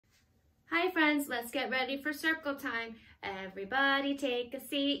Hi friends, let's get ready for circle time. Everybody take a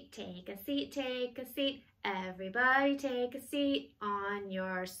seat, take a seat, take a seat. Everybody take a seat on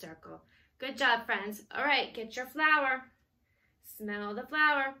your circle. Good job, friends. All right, get your flower. Smell the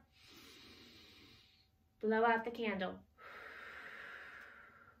flower. Blow out the candle.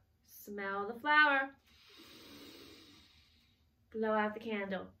 Smell the flower. Blow out the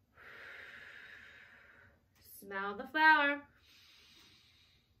candle. Smell the flower.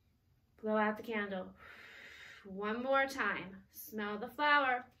 Blow out the candle. One more time. Smell the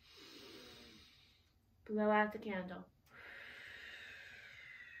flower. Blow out the candle.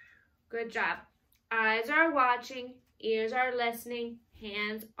 Good job. Eyes are watching, ears are listening,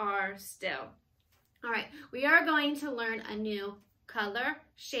 hands are still. All right, we are going to learn a new color,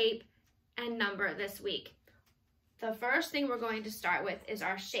 shape, and number this week. The first thing we're going to start with is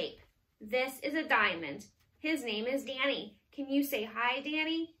our shape. This is a diamond. His name is Danny. Can you say hi,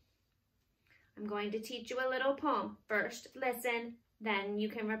 Danny? I'm going to teach you a little poem. First, listen, then you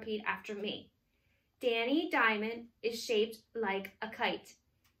can repeat after me. Danny Diamond is shaped like a kite.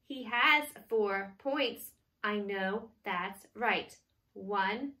 He has 4 points. I know that's right.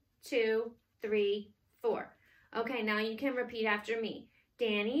 1, 2, 3, 4. Okay, now you can repeat after me.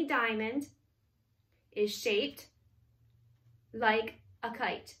 Danny Diamond is shaped like a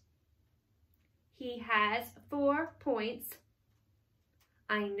kite. He has 4 points.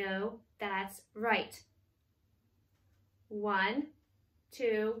 I know that's right. 1,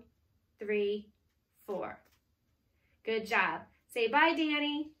 2, 3, 4. Good job. Say bye,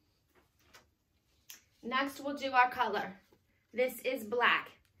 Danny. Next, we'll do our color. This is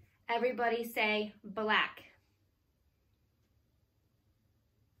black. Everybody say black.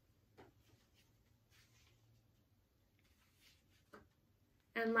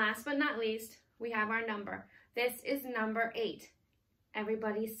 And last but not least, we have our number. This is number 8.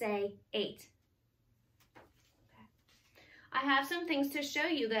 Everybody say 8. Okay. I have some things to show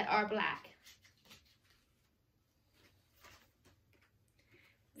you that are black.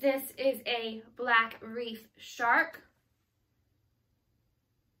 This is a black reef shark.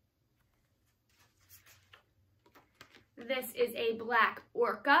 This is a black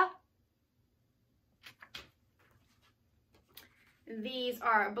orca. These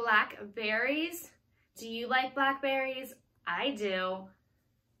are blackberries. Do you like blackberries? I do.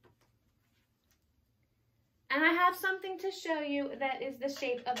 And I have something to show you that is the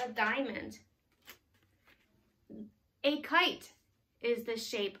shape of a diamond. A kite is the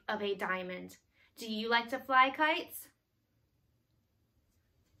shape of a diamond. Do you like to fly kites?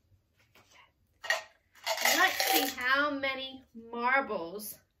 Let's see how many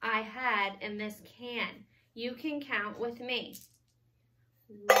marbles I had in this can. You can count with me.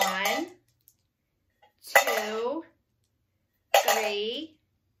 1, 2, 3,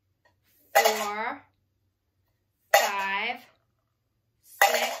 4, 5,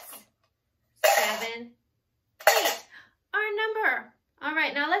 6, 7, 8. Our number. All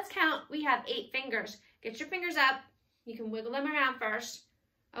right, now let's count. We have 8 fingers. Get your fingers up. You can wiggle them around first.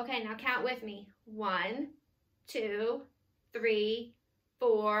 Okay, now count with me. 1, 2, 3,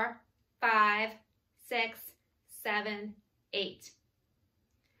 4, 5, 6, 7, 8.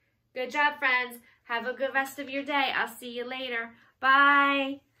 Good job, friends. Have a good rest of your day. I'll see you later.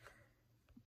 Bye.